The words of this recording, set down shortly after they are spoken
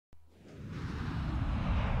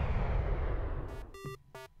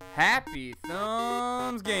Happy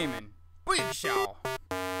Thumbs Gaming. Booyakashaw.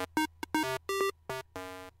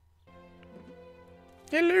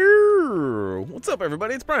 Hello! What's up,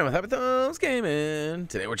 everybody? It's Brian with Happy Thumbs Gaming.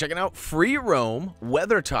 Today we're checking out Free Roam,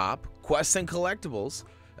 Weathertop, Quests and Collectibles.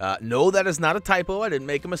 No, that is not a typo. I didn't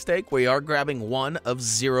make a mistake. We are grabbing 1 of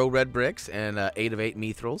 0 red bricks and 8 of 8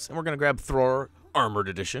 mithrils. And we're going to grab Thor Armored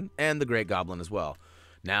Edition and the Great Goblin as well.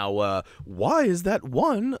 Now, why is that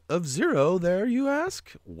 1 of 0 there, you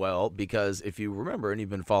ask? Well, because if you remember and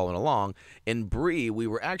you've been following along, in Bree, we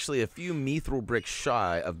were actually a few Mithril Bricks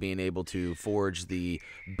shy of being able to forge the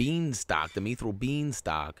beanstalk, the Mithril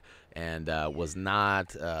beanstalk, and was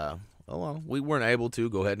not, well, we weren't able to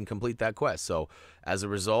go ahead and complete that quest. So, as a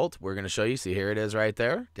result, we're going to show you. See, here it is right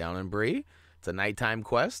there, down in Bree. It's a nighttime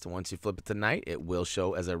quest. Once you flip it to night, it will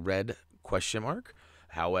show as a red question mark.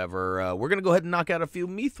 However, we're going to go ahead and knock out a few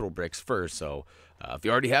Mithril Bricks first. So if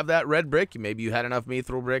you already have that red brick, maybe you had enough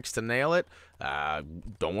Mithril Bricks to nail it,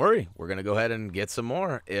 don't worry. We're going to go ahead and get some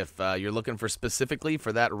more. If you're looking for specifically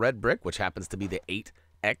for that red brick, which happens to be the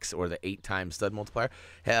 8x or the 8x stud multiplier,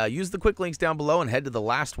 use the quick links down below and head to the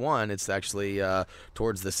last one. It's actually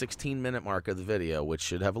towards the 16-minute mark of the video, which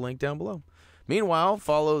should have a link down below. Meanwhile,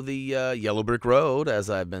 follow the yellow brick road, as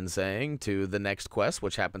I've been saying, to the next quest,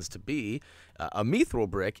 which happens to be a Mithril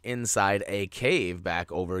brick inside a cave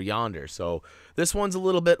back over yonder. So this one's a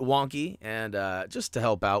little bit wonky, and just to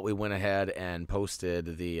help out, we went ahead and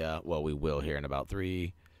posted the, well, we will here in about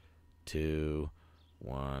 3, 2,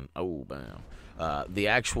 1, oh, bam, the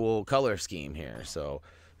actual color scheme here. So,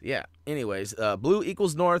 yeah, anyways, blue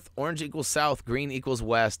equals north, orange equals south, green equals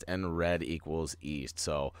west, and red equals east.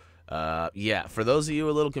 So, yeah, for those of you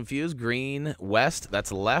a little confused, green, west,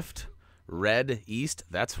 that's left. Red, east,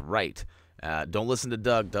 that's right. Don't listen to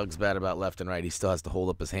Doug. Doug's bad about left and right. He still has to hold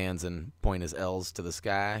up his hands and point his L's to the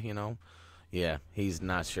sky, you know. Yeah, he's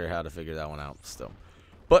not sure how to figure that one out still.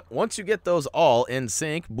 But once you get those all in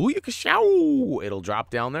sync, booyakashow, it'll drop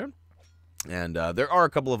down there. And there are a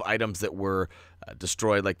couple of items that were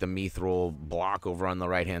destroyed, like the Mithril block over on the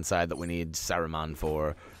right-hand side that we need Saruman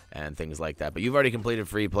for, and things like that. But you've already completed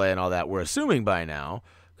free play and all that, we're assuming by now,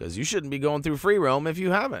 because you shouldn't be going through free roam if you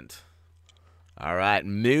haven't. All right,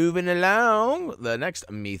 moving along. The next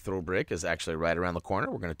Mithril brick is actually right around the corner.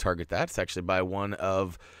 We're going to target that. It's actually by one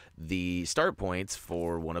of the start points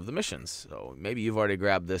for one of the missions. So maybe you've already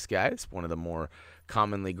grabbed this guy. It's one of the more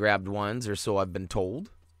commonly grabbed ones, or so I've been told.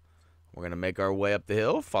 We're going to make our way up the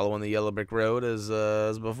hill, following the yellow brick road as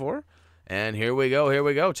before. And here we go, here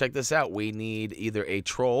we go. Check this out. We need either a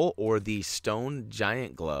troll or the stone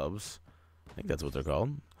giant gloves. I think that's what they're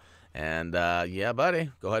called. And, yeah,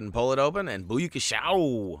 buddy, go ahead and pull it open, and booyakashow.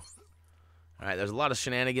 All right, there's a lot of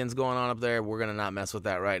shenanigans going on up there. We're going to not mess with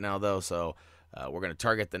that right now, though. So we're going to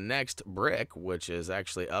target the next brick, which is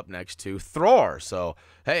actually up next to Thor. So,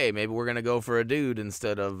 hey, maybe we're going to go for a dude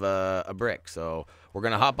instead of a brick. So we're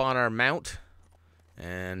going to hop on our mount.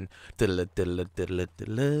 And all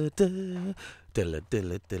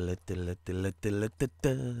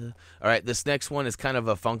right, this next one is kind of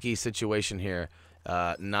a funky situation here.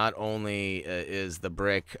 Not only is the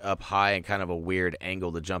brick up high and kind of a weird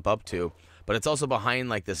angle to jump up to, but it's also behind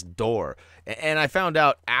like this door. And I found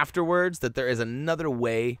out afterwards that there is another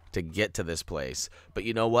way to get to this place. But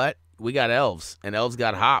you know what? We got elves, and elves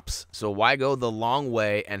got hops. So why go the long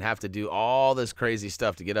way and have to do all this crazy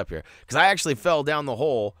stuff to get up here? Because I actually fell down the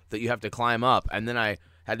hole that you have to climb up, and then I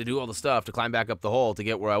had to do all the stuff to climb back up the hole to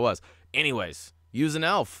get where I was. Anyways, use an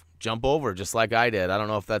elf. Jump over just like I did. I don't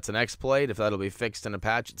know if that's an exploit, if that'll be fixed in a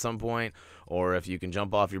patch at some point, or if you can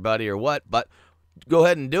jump off your buddy or what, but go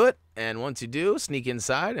ahead and do it. And once you do, sneak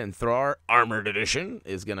inside, and Thor Armored Edition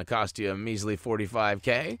is going to cost you a measly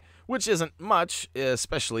 45k, which isn't much,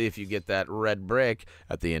 especially if you get that red brick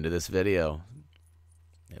at the end of this video.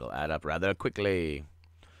 It'll add up rather quickly.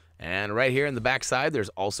 And right here in the back side, there's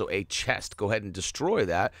also a chest. Go ahead and destroy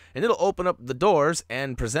that, and it'll open up the doors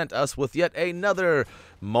and present us with yet another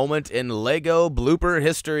moment in Lego blooper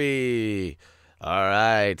history. All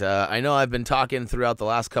right, I know I've been talking throughout the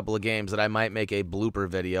last couple of games that I might make a blooper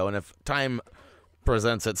video, and if time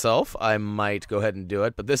presents itself, I might go ahead and do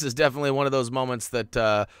it. But this is definitely one of those moments that,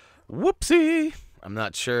 whoopsie, I'm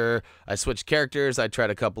not sure. I switched characters. I tried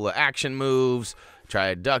a couple of action moves,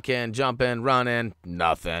 tried ducking, jumping, running,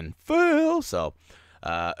 nothing. Fail. So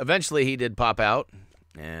eventually he did pop out,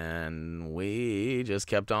 and we just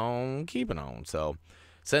kept on keeping on. So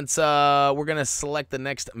since we're going to select the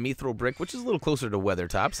next Mithril brick, which is a little closer to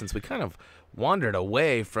Weathertop, since we kind of wandered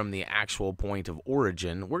away from the actual point of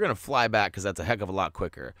origin, we're going to fly back because that's a heck of a lot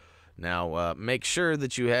quicker. Now, make sure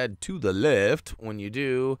that you head to the left when you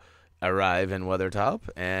do. arrive in Weathertop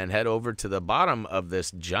and head over to the bottom of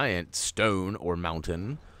this giant stone or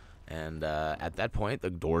mountain. And at that point, the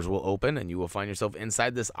doors will open, and you will find yourself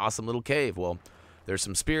inside this awesome little cave. Well, there's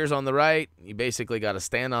some spears on the right. You basically got to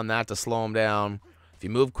stand on that to slow them down. If you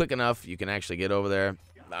move quick enough, you can actually get over there.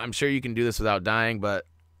 I'm sure you can do this without dying, but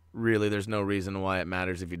really there's no reason why it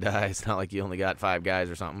matters if you die. It's not like you only got 5 guys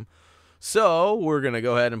or something. So we're going to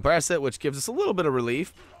go ahead and press it, which gives us a little bit of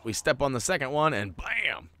relief. We step on the second one, and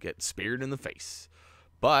bam, get speared in the face.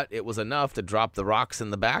 But it was enough to drop the rocks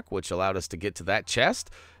in the back, which allowed us to get to that chest.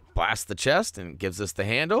 Blast the chest, and it gives us the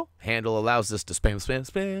handle. Handle allows us to spam, spam,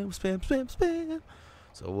 spam, spam, spam, spam.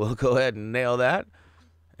 So we'll go ahead and nail that.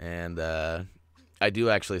 And I do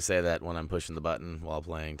actually say that when I'm pushing the button while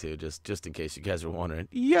playing, too, just in case you guys are wondering.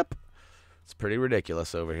 Yep. It's pretty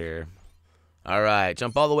ridiculous over here. All right,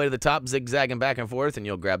 jump all the way to the top, zigzagging back and forth, and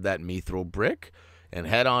you'll grab that Mithril Brick and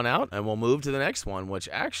head on out, and we'll move to the next one, which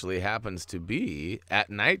actually happens to be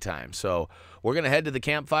at nighttime. So we're going to head to the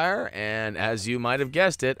campfire, and as you might have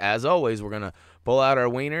guessed it, as always, we're going to pull out our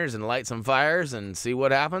wieners and light some fires and see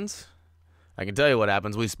what happens. I can tell you what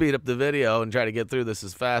happens. We speed up the video and try to get through this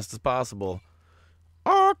as fast as possible.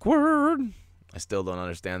 Awkward. I still don't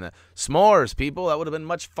understand that. S'mores, people. That would have been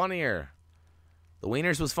much funnier. The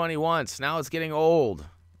wieners was funny once. Now it's getting old.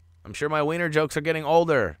 I'm sure my wiener jokes are getting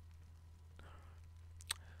older.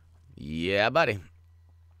 Yeah, buddy.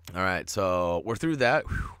 All right, so we're through that.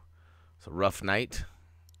 Whew. It's a rough night.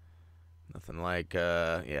 Nothing like,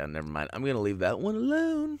 yeah, never mind. I'm going to leave that one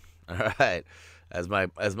alone. All right. As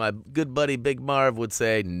my good buddy Big Marv would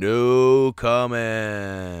say, no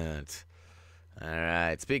comment. All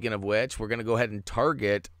right. Speaking of which, we're going to go ahead and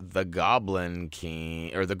target the Goblin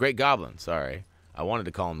King, or the Great Goblin, sorry. I wanted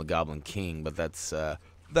to call him the Goblin King, but that's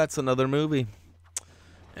another movie.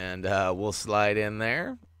 And we'll slide in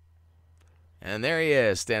there. And there he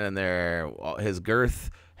is, standing there, his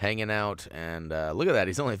girth hanging out. And look at that,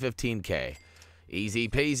 he's only 15K. Easy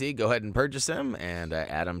peasy. Go ahead and purchase him and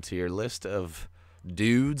add him to your list of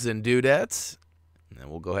dudes and dudettes. And then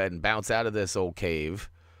we'll go ahead and bounce out of this old cave.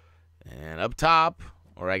 And up top,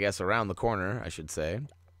 or I guess around the corner, I should say,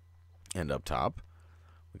 and up top,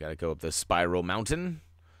 we got to go up this spiral mountain.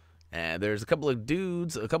 And there's a couple of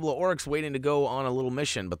dudes, a couple of orcs waiting to go on a little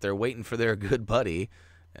mission, but they're waiting for their good buddy.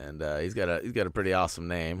 And he's got a pretty awesome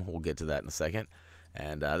name. We'll get to that in a second.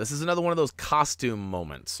 And this is another one of those costume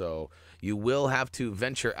moments. So you will have to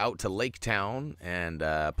venture out to Lake Town and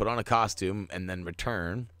put on a costume and then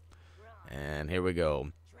return. And here we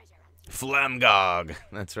go. Flamgog.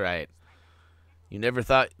 That's right. You never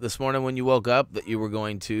thought this morning when you woke up that you were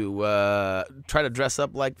going to try to dress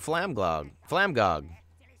up like Flamgog.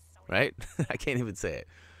 Right? I can't even say it.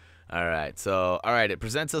 All right, so, it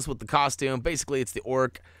presents us with the costume. Basically, it's the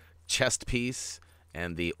orc chest piece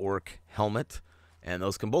and the orc helmet. And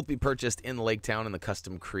those can both be purchased in Lake Town in the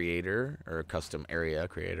custom creator, or custom area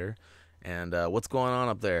creator. And what's going on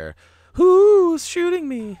up there? Who's shooting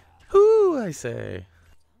me? Who, I say.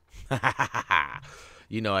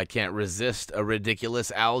 You know I can't resist a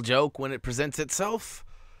ridiculous owl joke when it presents itself.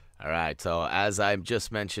 All right, so as I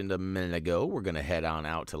just mentioned a minute ago, we're going to head on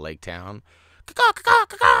out to Lake Town.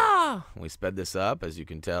 We sped this up, as you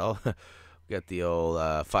can tell. We got the old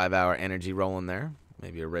 5-hour energy rolling there.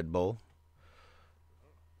 Maybe a Red Bull.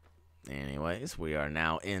 Anyways, we are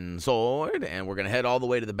now inside, and we're going to head all the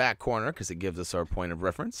way to the back corner because it gives us our point of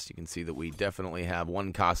reference. You can see that we definitely have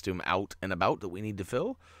one costume out and about that we need to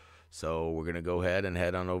fill. So we're going to go ahead and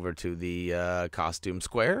head on over to the costume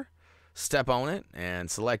square, step on it, and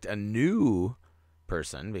select a new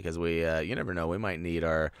person because we you never know, we might need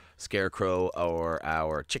our scarecrow or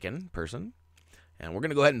our chicken person. And we're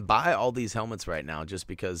going to go ahead and buy all these helmets right now just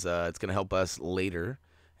because it's going to help us later.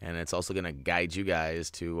 And it's also going to guide you guys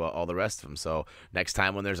to all the rest of them. So next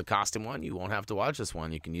time when there's a costume one, you won't have to watch this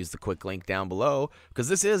one. You can use the quick link down below because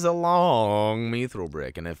this is a long Mithril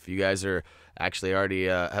Brick. And if you guys are actually already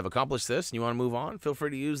have accomplished this and you want to move on, feel free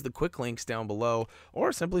to use the quick links down below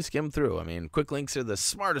or simply skim through. I mean, quick links are the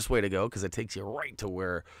smartest way to go because it takes you right to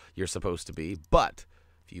where you're supposed to be. But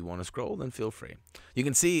if you want to scroll, then feel free. You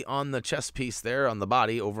can see on the chest piece there on the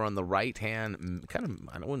body over on the right hand, kind of,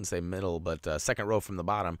 I wouldn't say middle, but second row from the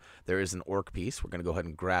bottom, there is an orc piece. We're going to go ahead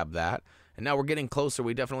and grab that. And now we're getting closer.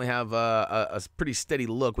 We definitely have a pretty steady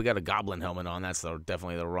look. We got a goblin helmet on. That's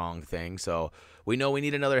definitely the wrong thing. So we know we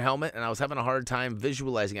need another helmet, and I was having a hard time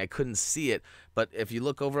visualizing. I couldn't see it. But if you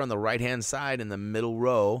look over on the right-hand side in the middle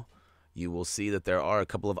row, you will see that there are a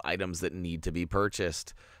couple of items that need to be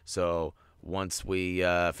purchased. So once we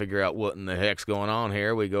figure out what in the heck's going on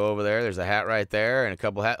here, we go over there. There's a hat right there and a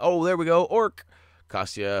couple hats. Oh, there we go. Orc.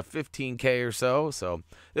 Cost you 15K or so. So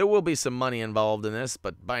there will be some money involved in this,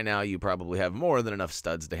 but by now you probably have more than enough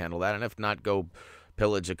studs to handle that. And if not, go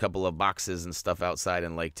pillage a couple of boxes and stuff outside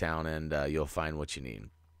in Lake Town, and you'll find what you need.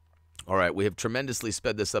 All right, we have tremendously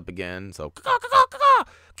sped this up again. So,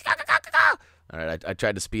 all right, I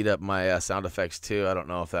tried to speed up my sound effects too. I don't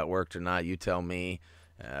know if that worked or not. You tell me.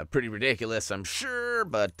 Pretty ridiculous, I'm sure,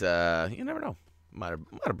 but you never know. Might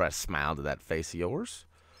have brought a smile to that face of yours.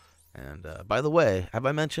 And by the way, have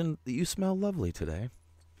I mentioned that you smell lovely today?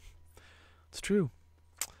 It's true.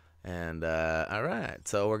 And all right,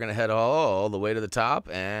 so we're gonna head all the way to the top,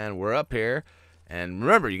 and we're up here. And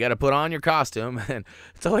remember, you got to put on your costume, and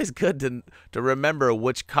it's always good to remember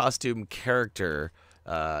which costume character,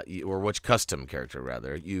 or which custom character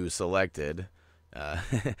rather, you selected.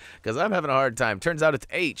 Because I'm having a hard time. Turns out it's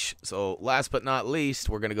H. So last but not least,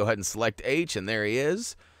 we're gonna go ahead and select H, and there he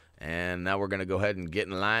is. And now we're gonna go ahead and get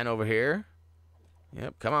in line over here.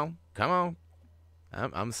 Yep, come on, come on.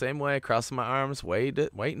 I'm the same way, crossing my arms,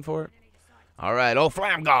 waiting for it. All right, old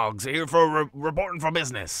Flamgogs here for reporting for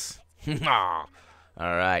business. All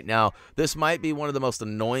right, now this might be one of the most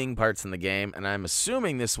annoying parts in the game, and I'm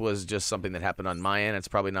assuming this was just something that happened on my end. It's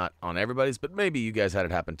probably not on everybody's, but maybe you guys had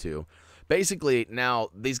it happen too. Basically, now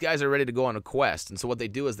these guys are ready to go on a quest, and so what they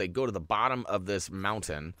do is they go to the bottom of this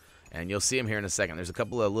mountain, and you'll see them here in a second. There's a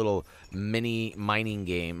couple of little mining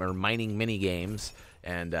mini games,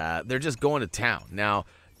 and they're just going to town. Now,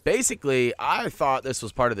 basically, I thought this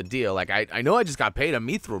was part of the deal. Like, I know I just got paid a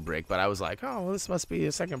Mithril Brick, but I was like, oh, well, this must be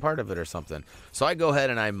a second part of it or something. So I go ahead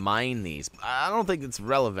and I mine these. I don't think it's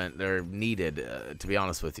relevant or needed, to be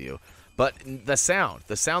honest with you. But the sound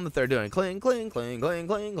that they're doing, cling, cling, cling, cling,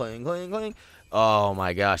 cling, cling, cling, cling. Oh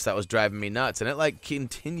my gosh, that was driving me nuts, and it like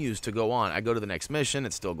continues to go on. I go to the next mission,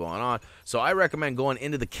 it's still going on. So I recommend going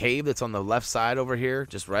into the cave that's on the left side over here,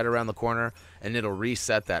 just right around the corner, and it'll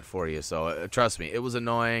reset that for you. So trust me, it was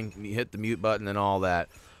annoying. You hit the mute button and all that.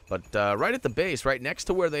 But right at the base, right next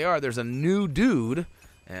to where they are, there's a new dude,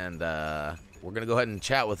 and we're going to go ahead and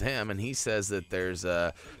chat with him, and he says that there's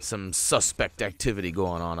some suspect activity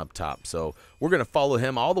going on up top. So we're going to follow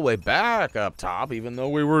him all the way back up top, even though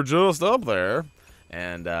we were just up there,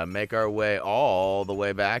 and make our way all the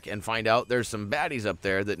way back and find out there's some baddies up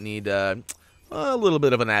there that need a little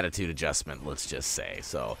bit of an attitude adjustment, let's just say.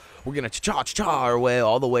 So we're going to cha-cha our way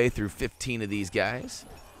all the way through 15 of these guys.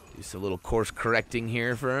 Just a little course correcting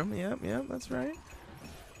here for him. Yep, that's right.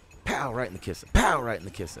 Pow, right in the kisser. Pow, right in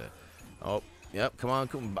the kisser. Oh, yep, come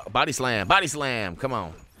on, body slam, come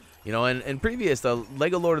on. You know, in previous, the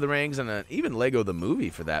Lego Lord of the Rings and even Lego the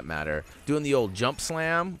movie, for that matter, doing the old jump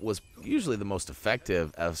slam was usually the most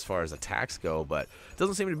effective as far as attacks go, but it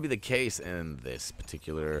doesn't seem to be the case in this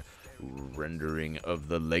particular rendering of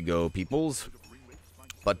the Lego peoples.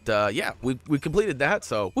 But, yeah, we completed that,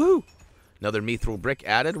 so woohoo! Another Mithril Brick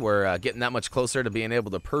added. We're getting that much closer to being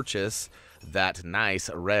able to purchase that nice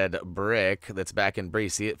red brick that's back in Bree.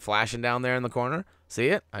 See it flashing down there in the corner? See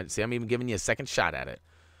it? See, I'm even giving you a second shot at it.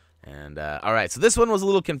 And, all right, so this one was a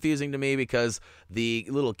little confusing to me because the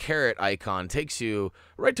little carrot icon takes you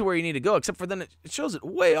right to where you need to go, except for then it shows it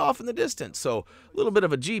way off in the distance. So a little bit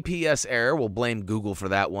of a GPS error. We'll blame Google for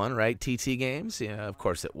that one, right? TT Games? Yeah, of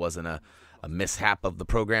course it wasn't a mishap of the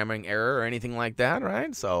programming error or anything like that,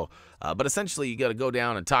 right? So, but essentially you got to go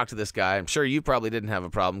down and talk to this guy. I'm sure you probably didn't have a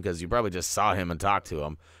problem because you probably just saw him and talked to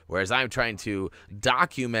him, whereas I'm trying to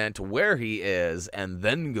document where he is and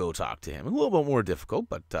then go talk to him. A little bit more difficult,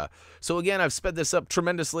 but so again, I've sped this up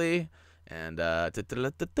tremendously. And so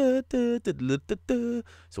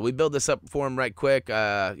we build this up for him right quick.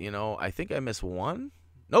 You know, I think I missed one.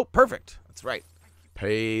 Nope, perfect. That's right.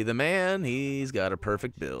 Pay the man. He's got a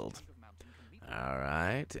perfect build. All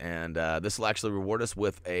right, and this will actually reward us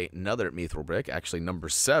with another Mithril Brick, actually number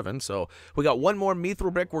 7. So we got one more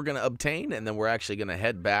Mithril Brick we're going to obtain, and then we're actually going to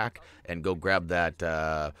head back and go grab that,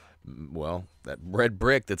 well, that red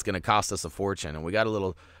brick that's going to cost us a fortune. And we got a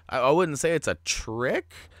little, I wouldn't say it's a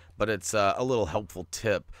trick, but it's a little helpful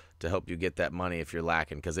tip to help you get that money if you're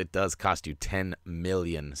lacking, because it does cost you 10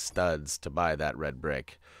 million studs to buy that red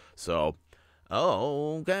brick. So...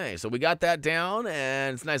 oh, okay, so we got that down,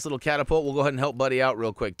 and it's a nice little catapult. We'll go ahead and help Buddy out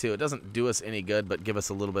real quick, too. It doesn't do us any good, but give us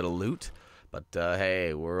a little bit of loot. But,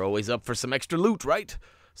 hey, we're always up for some extra loot, right?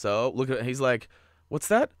 So, look at, he's like, what's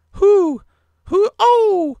that? Who?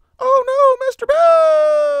 Oh no, Mr.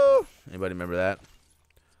 Bell! Anybody remember that?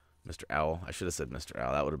 Mr. Owl. I should have said Mr.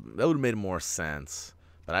 Owl. That would have made more sense.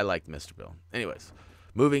 But I liked Mr. Bill. Anyways.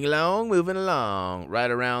 Moving along, right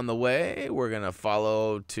around the way, we're going to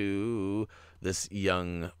follow to this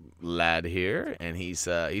young lad here, and he's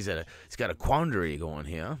got a quandary going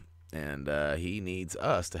here. and he needs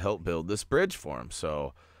us to help build this bridge for him.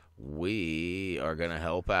 So we are going to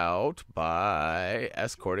help out by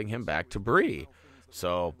escorting him back to Bree.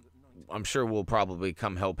 So I'm sure we'll probably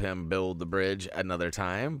come help him build the bridge another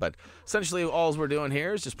time, but essentially all we're doing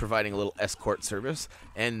here is just providing a little escort service.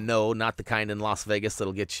 And no, not the kind in Las Vegas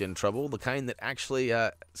that'll get you in trouble, the kind that actually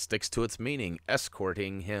sticks to its meaning,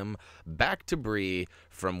 escorting him back to Bree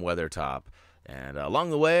from Weathertop. And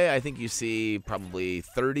along the way, I think you see probably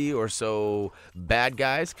 30 or so bad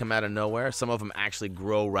guys come out of nowhere. Some of them actually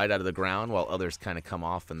grow right out of the ground, while others kind of come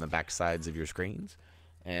off in the back sides of your screens.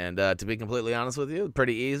 And to be completely honest with you,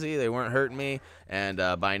 pretty easy. They weren't hurting me. And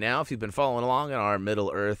by now, if you've been following along in our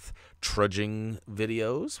Middle-earth trudging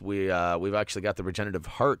videos, we've actually got the regenerative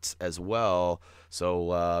hearts as well.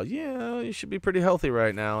 So, yeah, you should be pretty healthy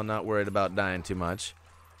right now and not worried about dying too much.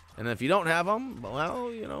 And if you don't have them,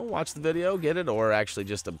 well, you know, watch the video, get it, or actually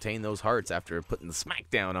just obtain those hearts after putting the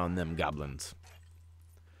smackdown on them goblins.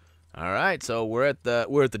 All right, so we're at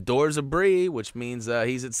the doors of Bree, which means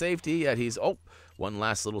he's at safety. Yet he's one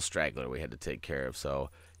last little straggler we had to take care of.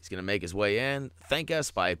 So he's gonna make his way in, thank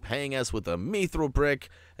us by paying us with a Mithril Brick,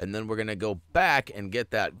 and then we're gonna go back and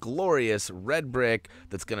get that glorious Red Brick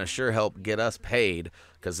that's gonna sure help get us paid.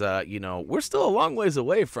 Because, you know, we're still a long ways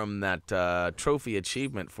away from that trophy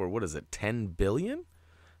achievement for, what is it, 10 billion?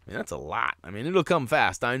 I mean, that's a lot. I mean, it'll come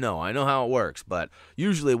fast. I know how it works. But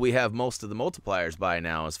usually we have most of the multipliers by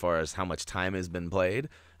now as far as how much time has been played.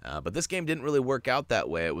 But this game didn't really work out that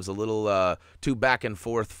way. It was a little too back and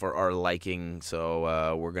forth for our liking.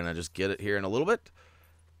 So we're going to just get it here in a little bit.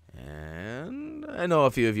 And I know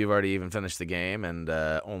a few of you have already even finished the game and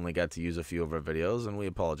only got to use a few of our videos, and we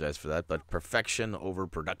apologize for that, but perfection over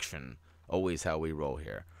production, always how we roll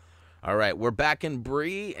here. All right, we're back in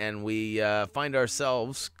Bree, and we find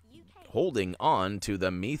ourselves holding on to the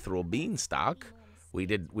Mithril Beanstalk. We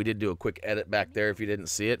did do a quick edit back there if you didn't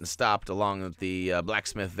see it, and stopped along with the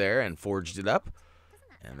blacksmith there and forged it up.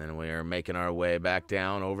 And then we are making our way back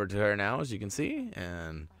down over to her now, as you can see,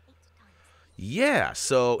 and yeah,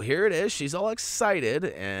 so here it is. She's all excited,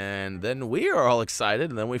 and then we are all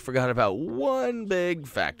excited, and then we forgot about one big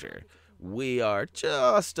factor. We are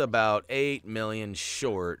just about 8 million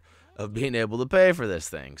short of being able to pay for this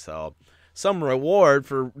thing. So some reward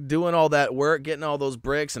for doing all that work, getting all those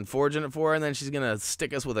bricks and forging it for her, and then she's going to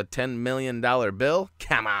stick us with a $10 million bill?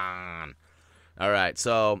 Come on. All right,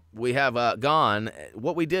 so we have gone.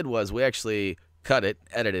 What we did was we actually cut it,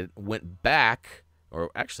 edited, went back. Or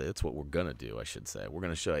actually, that's what we're going to do, I should say. We're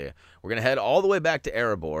going to show you. We're going to head all the way back to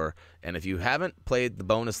Erebor. And if you haven't played the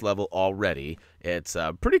bonus level already, it's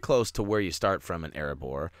pretty close to where you start from in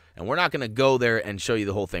Erebor. And we're not going to go there and show you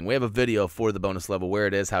the whole thing. We have a video for the bonus level, where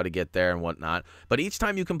it is, how to get there, and whatnot. But each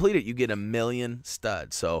time you complete it, you get 1,000,000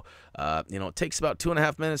 studs. So, you know, it takes about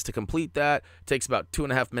 2.5 minutes to complete that. It takes about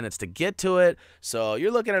 2.5 minutes to get to it. So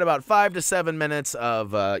you're looking at about 5 to 7 minutes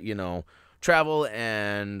of, you know, travel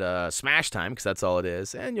and smash time, because that's all it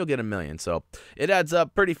is, and you'll get 1,000,000. So it adds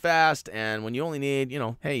up pretty fast, and when you only need, you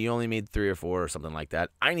know, hey, you only need 3 or 4 or something like that.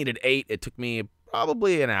 I needed 8. It took me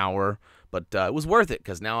probably an hour, but it was worth it,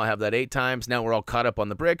 because now I have that 8 times. Now we're all caught up on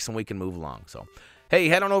the bricks, and we can move along. So hey,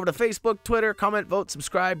 head on over to Facebook, Twitter, comment, vote,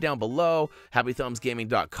 subscribe down below.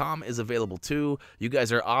 HappyThumbsGaming.com is available too. You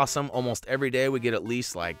guys are awesome. Almost every day we get at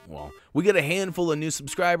least we get a handful of new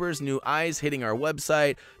subscribers, new eyes hitting our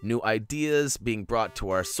website, new ideas being brought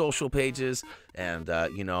to our social pages. And,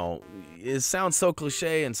 you know, it sounds so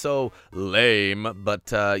cliche and so lame,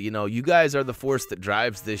 but, you know, you guys are the force that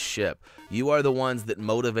drives this ship. You are the ones that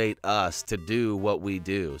motivate us to do what we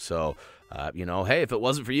do. So, you know, hey, if it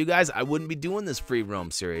wasn't for you guys, I wouldn't be doing this free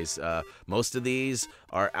roam series. Most of these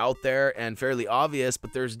are out there and fairly obvious,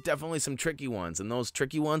 but there's definitely some tricky ones, and those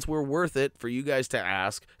tricky ones were worth it for you guys to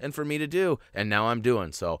ask and for me to do, and now I'm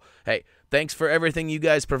doing. So, hey, thanks for everything you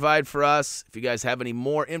guys provide for us. If you guys have any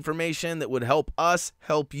more information that would help us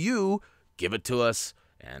help you, give it to us.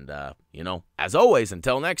 And, you know, as always,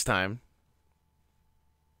 until next time.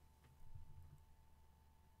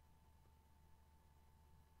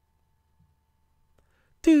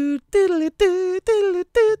 Do diddly do diddly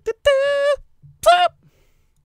do do do.